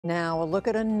Now, a look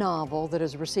at a novel that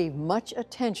has received much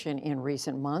attention in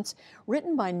recent months.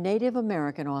 Written by Native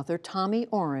American author Tommy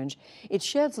Orange, it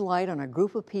sheds light on a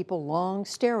group of people long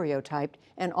stereotyped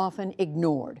and often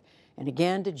ignored. And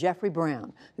again to Jeffrey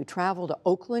Brown, who traveled to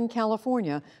Oakland,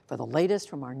 California for the latest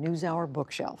from our NewsHour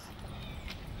bookshelf.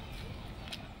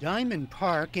 Diamond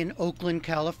Park in Oakland,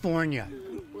 California.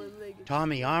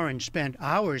 Tommy Orange spent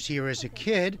hours here as a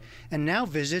kid and now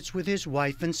visits with his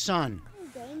wife and son.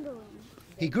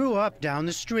 He grew up down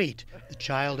the street, the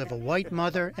child of a white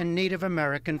mother and Native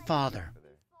American father.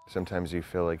 Sometimes you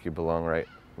feel like you belong right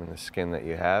in the skin that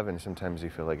you have, and sometimes you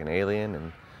feel like an alien,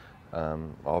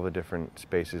 and all the different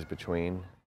spaces between.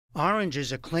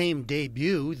 Orange's acclaimed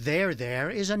debut,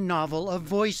 There, is a novel of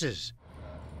voices.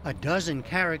 A dozen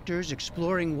characters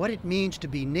exploring what it means to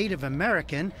be Native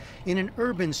American in an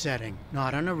urban setting,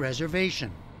 not on a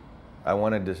reservation. I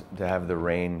wanted to have the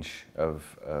range of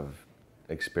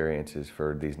experiences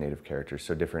for these Native characters,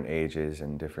 so different ages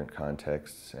and different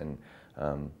contexts and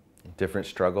different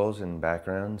struggles and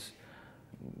backgrounds,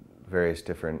 various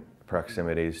different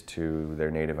proximities to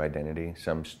their Native identity.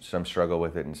 Some struggle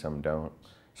with it and some don't.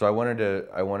 So I wanted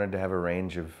to have a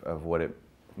range of what it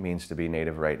means to be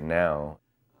Native right now.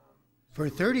 For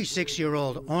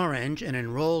 36-year-old Orange, an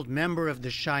enrolled member of the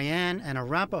Cheyenne and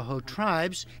Arapaho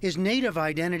tribes, his Native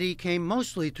identity came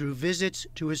mostly through visits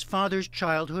to his father's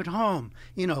childhood home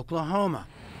in Oklahoma.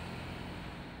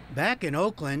 Back in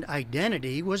Oakland,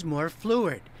 identity was more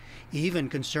fluid, even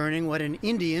concerning what an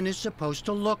Indian is supposed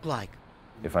to look like.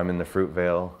 If I'm in the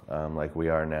Fruitvale, like we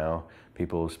are now,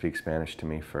 people will speak Spanish to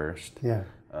me first. Yeah,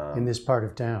 in this part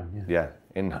of town. Yeah,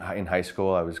 in high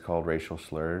school I was called racial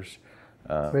slurs.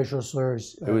 Racial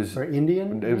slurs for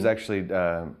Indian? It was actually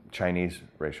Chinese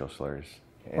racial slurs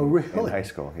really? In high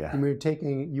school, yeah.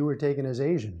 And you were taken as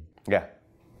Asian? Yeah.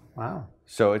 Wow.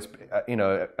 So it's,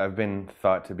 I've been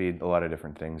thought to be a lot of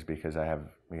different things because I have,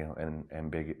 an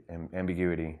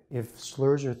ambiguity. If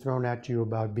slurs are thrown at you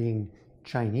about being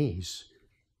Chinese,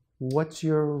 what's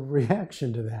your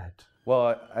reaction to that?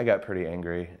 Well, I got pretty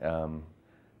angry,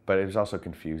 but it was also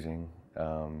confusing.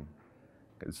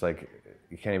 It's like,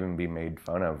 you can't even be made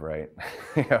fun of, right?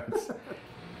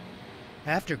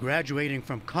 After graduating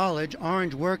from college,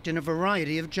 Orange worked in a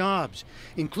variety of jobs,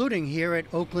 including here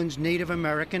at Oakland's Native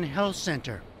American Health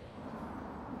Center.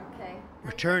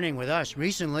 Returning with us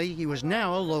recently, he was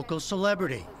now a local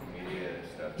celebrity.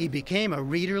 He became a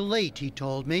reader late, he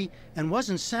told me, and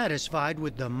wasn't satisfied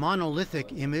with the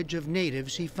monolithic image of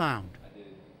natives he found.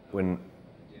 When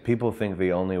people think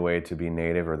the only way to be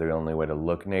Native or the only way to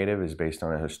look Native is based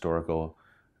on a historical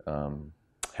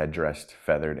headdressed,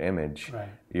 feathered image, right,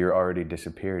 you're already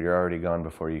disappeared. You're already gone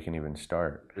before you can even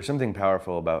start. There's something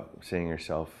powerful about seeing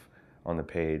yourself on the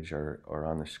page or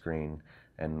on the screen,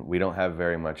 and we don't have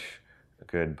very much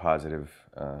good, positive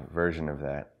version of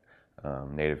that.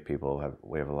 Native people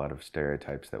we have a lot of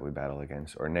stereotypes that we battle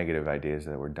against, or negative ideas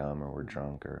that we're dumb or we're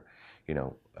drunk, or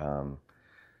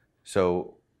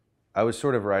so I was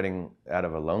sort of writing out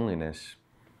of a loneliness.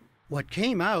 What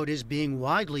came out is being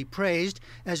widely praised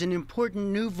as an important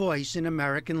new voice in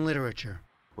American literature.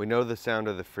 We know the sound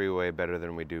of the freeway better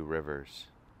than we do rivers,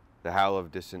 the howl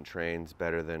of distant trains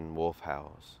better than wolf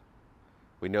howls.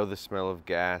 We know the smell of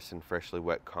gas and freshly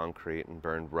wet concrete and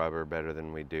burned rubber better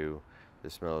than we do the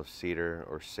smell of cedar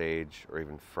or sage or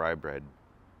even fry bread.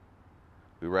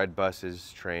 We ride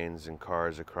buses, trains, and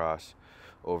cars across,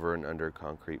 over and under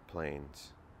concrete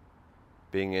plains.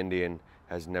 Being Indian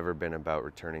has never been about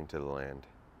returning to the land.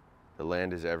 The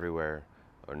land is everywhere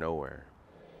or nowhere.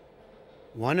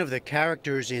 One of the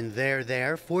characters in There,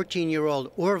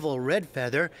 14-year-old Orville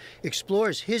Redfeather,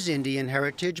 explores his Indian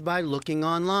heritage by looking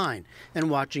online and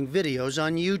watching videos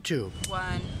on YouTube.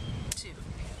 1, 2.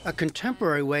 A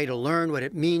contemporary way to learn what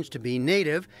it means to be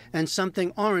Native, and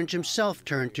something Orange himself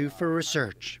turned to for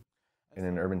research. In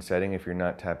an urban setting, if you're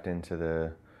not tapped into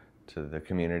the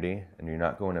community and you're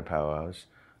not going to powwows,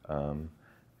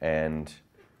 and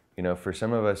for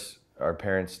some of us, our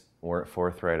parents weren't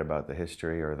forthright about the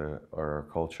history or our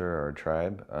culture or our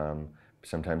tribe,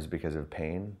 sometimes because of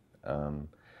pain.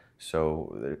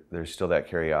 So there's still that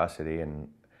curiosity, and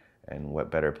what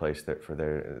better place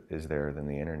is there than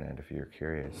the internet if you're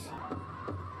curious.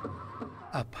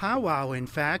 A powwow, in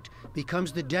fact,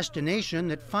 becomes the destination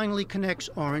that finally connects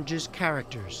Orange's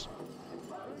characters.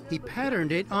 He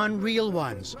patterned it on real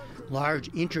ones, large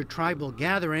intertribal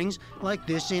gatherings like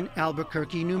this in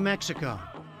Albuquerque, New Mexico.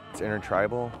 It's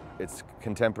intertribal, it's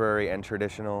contemporary and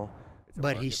traditional.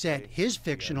 But he set his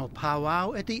fictional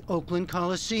powwow at the Oakland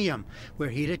Coliseum, where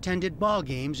he'd attended ball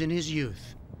games in his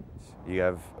youth. You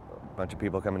have a bunch of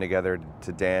people coming together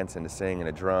to dance and to sing and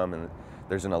to drum, and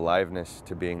There's an aliveness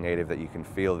to being Native that you can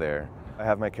feel there. I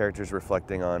have my characters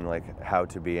reflecting on like how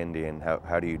to be Indian,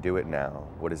 how do you do it now?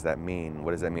 What does that mean?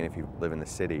 What does that mean if you live in the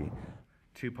city?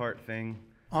 Two-part thing.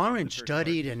 Orange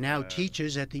studied and now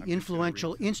teaches at the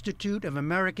influential Institute of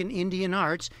American Indian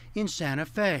Arts in Santa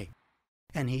Fe.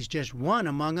 And he's just one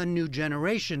among a new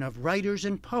generation of writers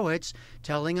and poets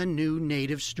telling a new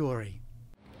Native story.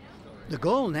 The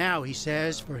goal now, he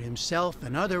says, for himself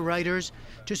and other writers,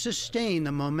 to sustain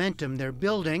the momentum they're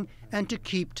building and to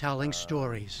keep telling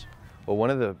stories. Well, one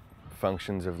of the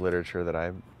functions of literature that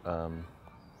I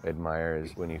admire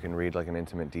is when you can read like an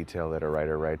intimate detail that a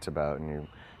writer writes about and you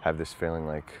have this feeling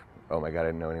like, oh my God, I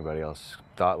didn't know anybody else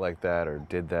thought like that or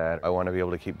did that. I want to be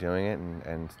able to keep doing it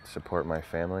and support my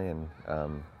family and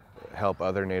help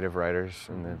other Native writers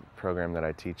in the program that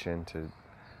I teach in to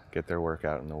get their work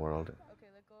out in the world.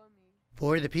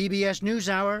 For the PBS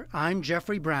NewsHour, I'm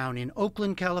Jeffrey Brown in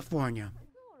Oakland, California.